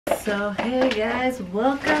So hey guys,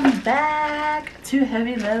 welcome back to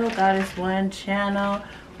Heavy Metal Goddess 1 channel.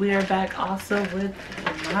 We are back also with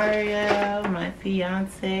Mario, my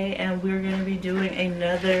fiance, and we're going to be doing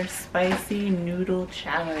another spicy noodle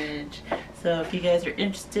challenge. So if you guys are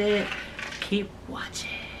interested, keep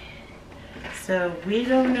watching. So we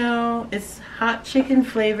don't know, it's hot chicken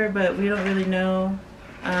flavor, but we don't really know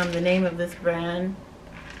the name of this brand.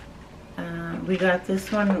 We got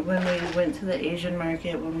this one when we went to the Asian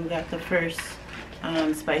market, when we got the first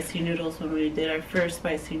spicy noodles, when we did our first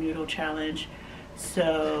spicy noodle challenge.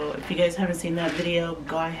 So if you guys haven't seen that video,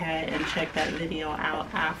 go ahead and check that video out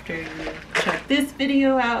after you check this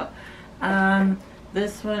video out.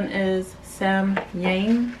 This one is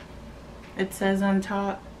Samyang, it says on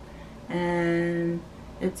top, and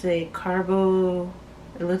it's a carbo,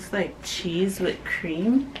 it looks like cheese with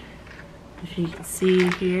cream. If you can see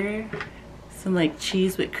here, some like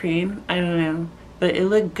cheese with cream, I don't know, but it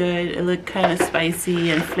looked good. It looked kind of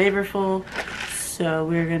spicy and flavorful, so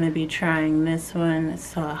we're gonna be trying this one.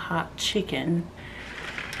 It's a hot chicken.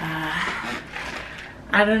 I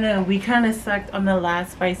don't know, we kind of sucked on the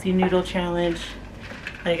last spicy noodle challenge,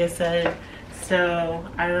 like I said, so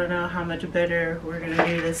I don't know how much better we're gonna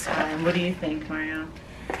do this time. What do you think, Mario?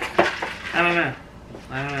 I don't know,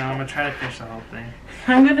 I'm gonna try to finish the whole thing.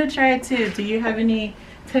 I'm gonna try it too. Do you have any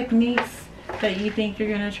techniques that you think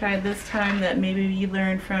you're gonna try this time that maybe you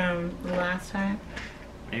learned from the last time?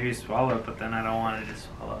 Maybe swallow it, but then I don't want to just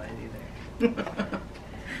swallow it either.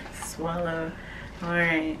 Swallow.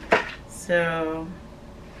 Alright, so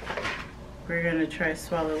we're gonna try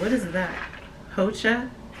swallow. What is that? Hocha?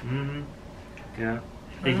 Mm-hmm. Yeah.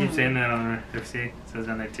 They keep saying that on there. See, it says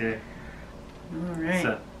on there too. Alright.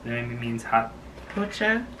 So that maybe means hot.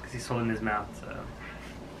 Hocha? Because he's holding his mouth, so.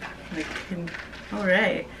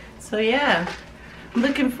 Alright. So yeah, I'm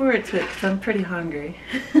looking forward to it because I'm pretty hungry.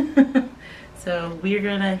 So we're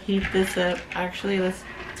gonna heat this up. Actually, let's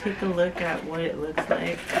take a look at what it looks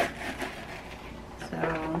like.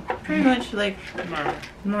 So pretty much like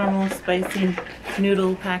normal spicy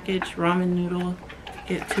noodle package, ramen noodle.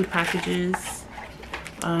 Get 2 packages.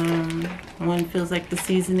 One feels like the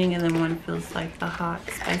seasoning, and then one feels like the hot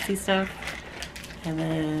spicy stuff, and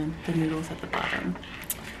then the noodles at the bottom.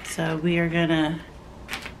 So we are gonna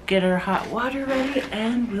get our hot water ready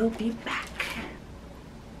and we'll be back.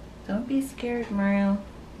 Don't be scared, Mario.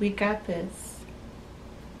 We got this.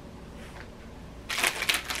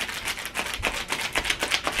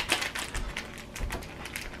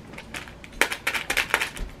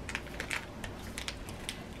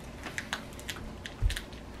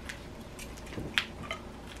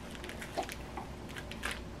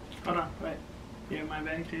 Hold on, wait. You have my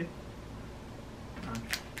bag too? So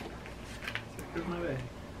here's my bag.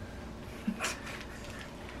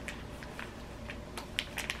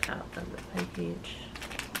 Out of the package.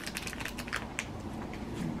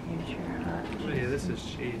 And here's your hot cheese. Oh yeah, this is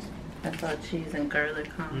cheese. That's all cheese and garlic,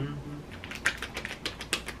 huh? Mm-hmm.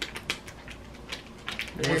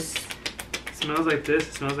 This It smells like this.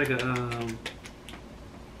 It smells like a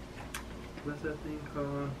what's that thing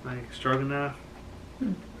called? Like stroganoff.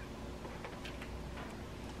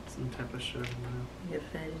 Some type of stroganoff. your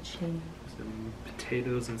fettuccine. Some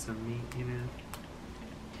potatoes and some meat, you know.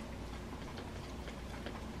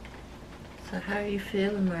 So how are you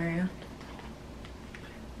feeling, Mario?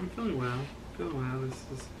 I'm feeling well. Feeling well. This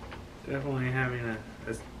is definitely having like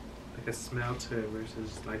a smell to it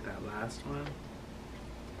versus like that last one.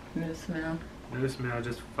 No smell. No smell,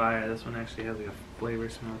 just fire. This one actually has like a flavor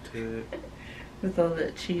smell to it. With all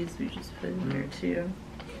that cheese we just put in there too.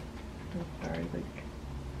 And garlic.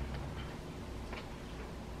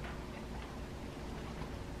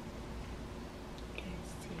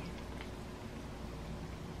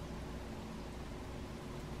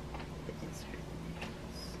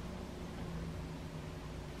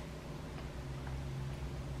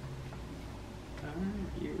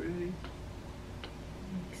 Alright, you ready? I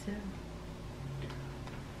think so.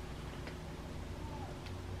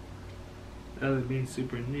 Other than being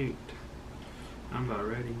super nuked, I'm about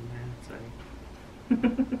ready, man. It's like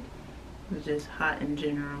It's just hot in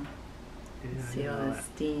general. yeah, See all the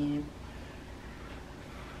steam.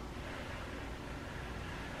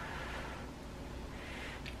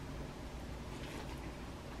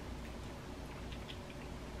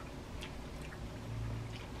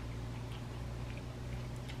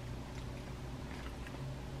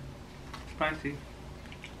 spicy.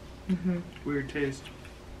 Weird taste.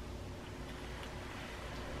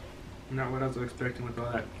 Not what I was expecting with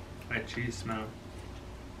all that cheese smell.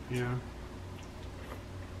 Yeah.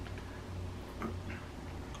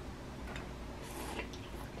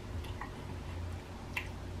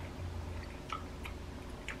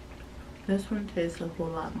 This one tastes a whole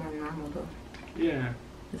lot more normal though. Yeah.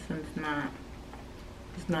 This one's not.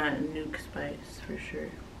 It's not a nuke spice for sure.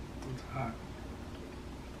 It's hot.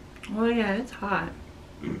 Oh yeah, it's hot,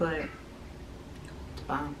 but it's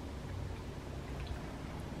bomb.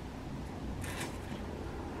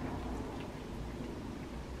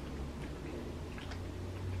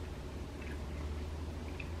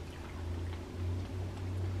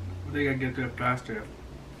 I think I get there faster.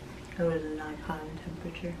 It was not hot in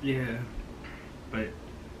temperature. Yeah. But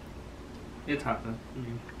it's hot though. I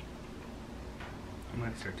mean, I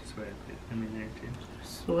might start to sweat in there too.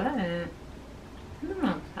 Sweat?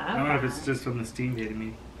 No, I don't know if it's just from the steam hitting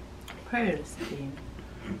me. Probably the steam.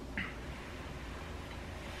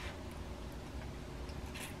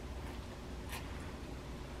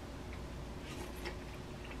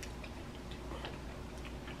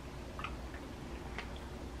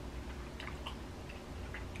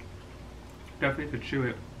 Definitely could chew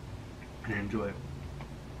it and enjoy it.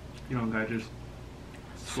 You don't gotta just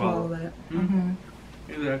swallow it. Mm-hmm.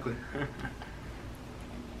 Exactly.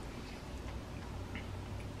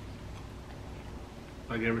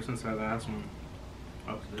 Like ever since that last one,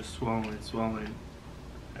 I was just swallowing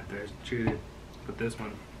after I chewed it. But this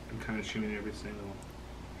one, I'm kind of chewing every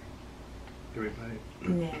bite.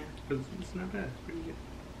 Yeah. Because it's not bad. It's pretty good.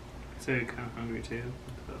 I'd say I'm kind of hungry too.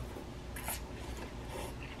 So.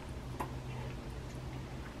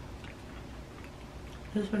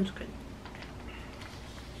 This one's good.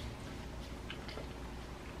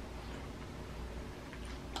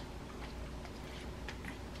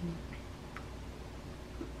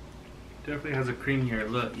 Definitely has a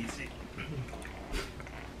creamier look, you see.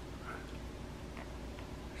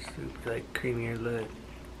 Soup like creamier look.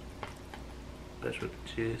 Especially with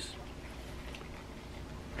the juice.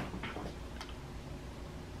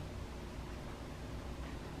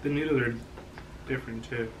 The noodles are different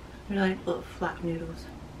too. They're like little flat noodles.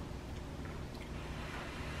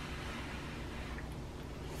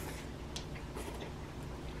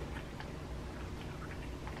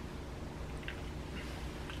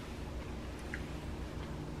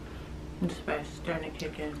 The spice is starting to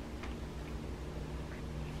kick in.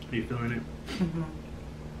 Are you feeling it? Mm-hmm.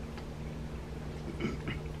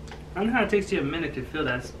 I don't know how it takes you a minute to feel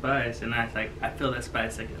that spice, and I feel that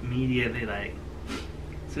spice like immediately, like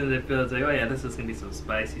as soon as I feel it, it's like, oh yeah, this is gonna be some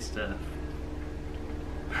spicy stuff.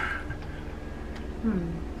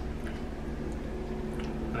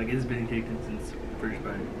 Like it's been kicked in since first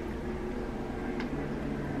bite.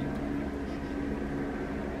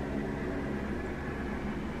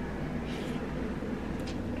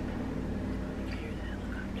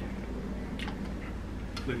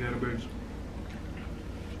 Look at the birds.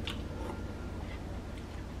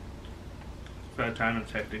 Bad time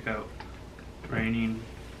to check it out. Raining.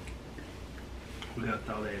 We got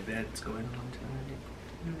all the events going on tonight.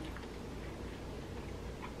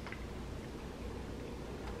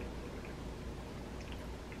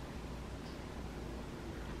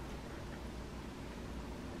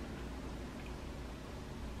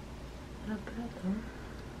 Not bad though.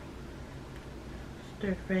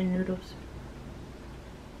 Stir-fried noodles.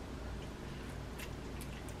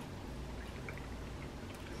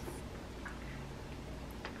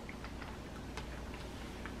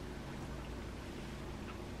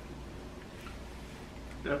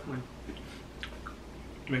 Definitely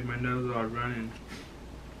make my nose all running.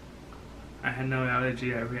 I had no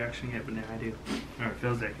allergy reaction yet, but now I do. Or it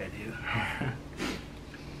feels like I do.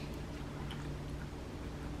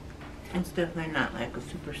 It's definitely not like a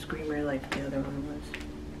super screamer like the other one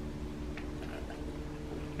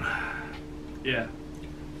was. Yeah.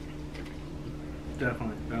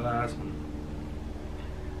 Definitely. The last one.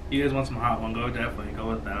 You guys want some hot one, definitely go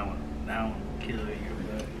with that one. That one will kill you.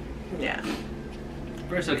 But Yeah.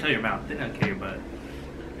 first it'll kill your mouth, then it'll kill your butt.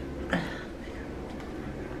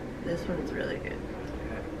 This one's really good.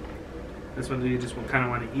 Okay. This one you just kind of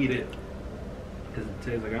want to eat it. Because it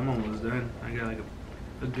tastes like I'm almost done. I got like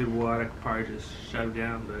a good wad I could probably just shove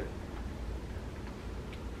down, but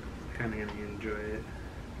kind of gonna enjoy it.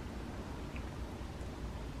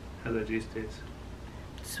 How's that juice taste?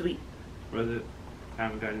 Sweet. Was it? I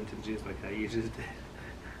haven't got into the juice like I usually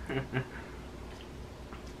did.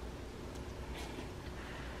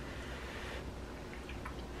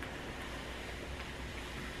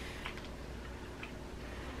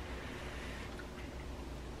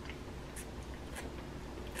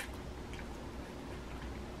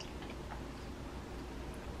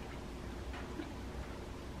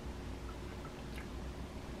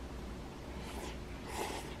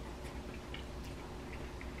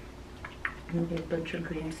 And get a bunch of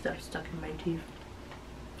green stuff stuck in my teeth.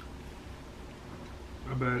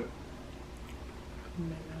 I bet.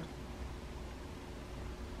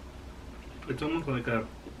 It's almost like a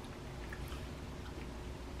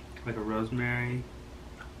rosemary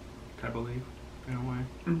type of leaf in a way.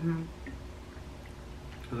 Mm-hmm.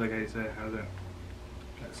 Cause like I said, it has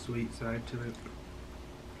that sweet side to it.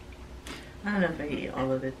 I don't know if I can eat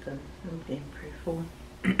all of it though. I'm getting pretty full.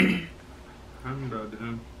 I'm about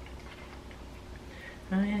done.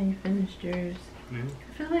 Oh yeah, you finished yours. Yeah.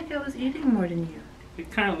 I feel like I was eating more than you. It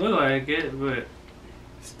kind of looked like it, but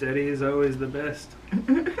steady is always the best.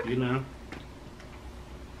 You know?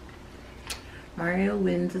 Mario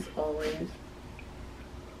wins as always.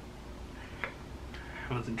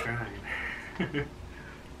 I wasn't trying.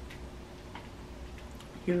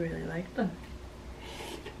 You really like them.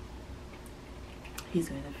 He's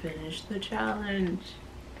gonna finish the challenge.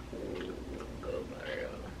 Go Mario.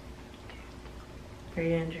 Are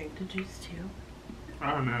you gonna drink the juice too?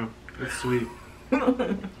 I don't know. It's sweet.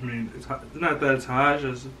 I mean, it's not that it's hot, it's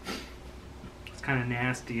just it's kind of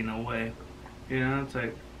nasty in a way. You know, it's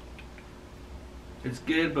like it's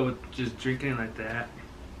good, but with just drinking it like that,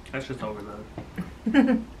 that's just overload.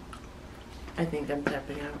 I think I'm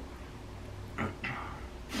tapping out. How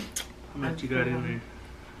much you got in there?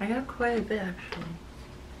 I got quite a bit actually.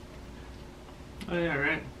 Oh yeah,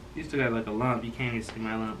 right. You still got like a lump. You can't even see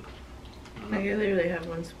my lump. I literally have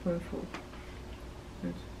one spoonful. So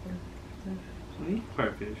you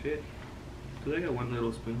probably finish it. Cause I got one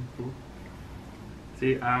little spoonful.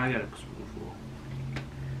 See, I got a spoonful.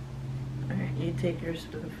 Alright, you take your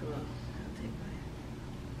spoonful. I'll take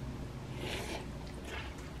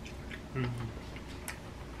mine.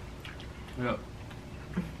 Yep.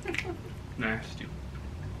 Nasty.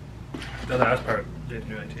 The last part didn't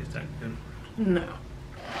really taste that good. No.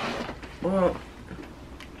 Well,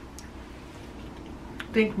 I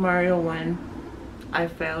think Mario won. I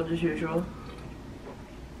failed as usual.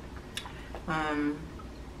 And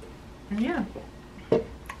yeah.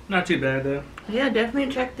 Not too bad though. Yeah,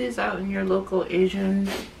 definitely check these out in your local Asian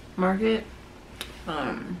market.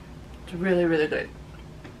 It's really, really good.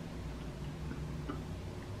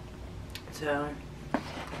 So,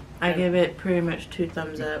 I give it pretty much 2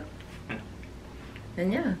 thumbs up.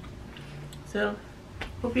 And yeah. So,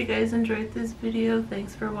 hope you guys enjoyed this video.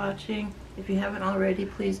 Thanks for watching. If you haven't already,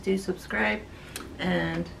 please do subscribe.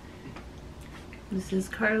 And this is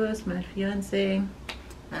Carlos, my fiance.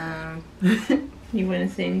 You want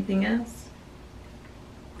to say anything else?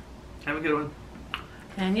 Have a good one.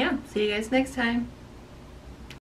 And yeah, see you guys next time.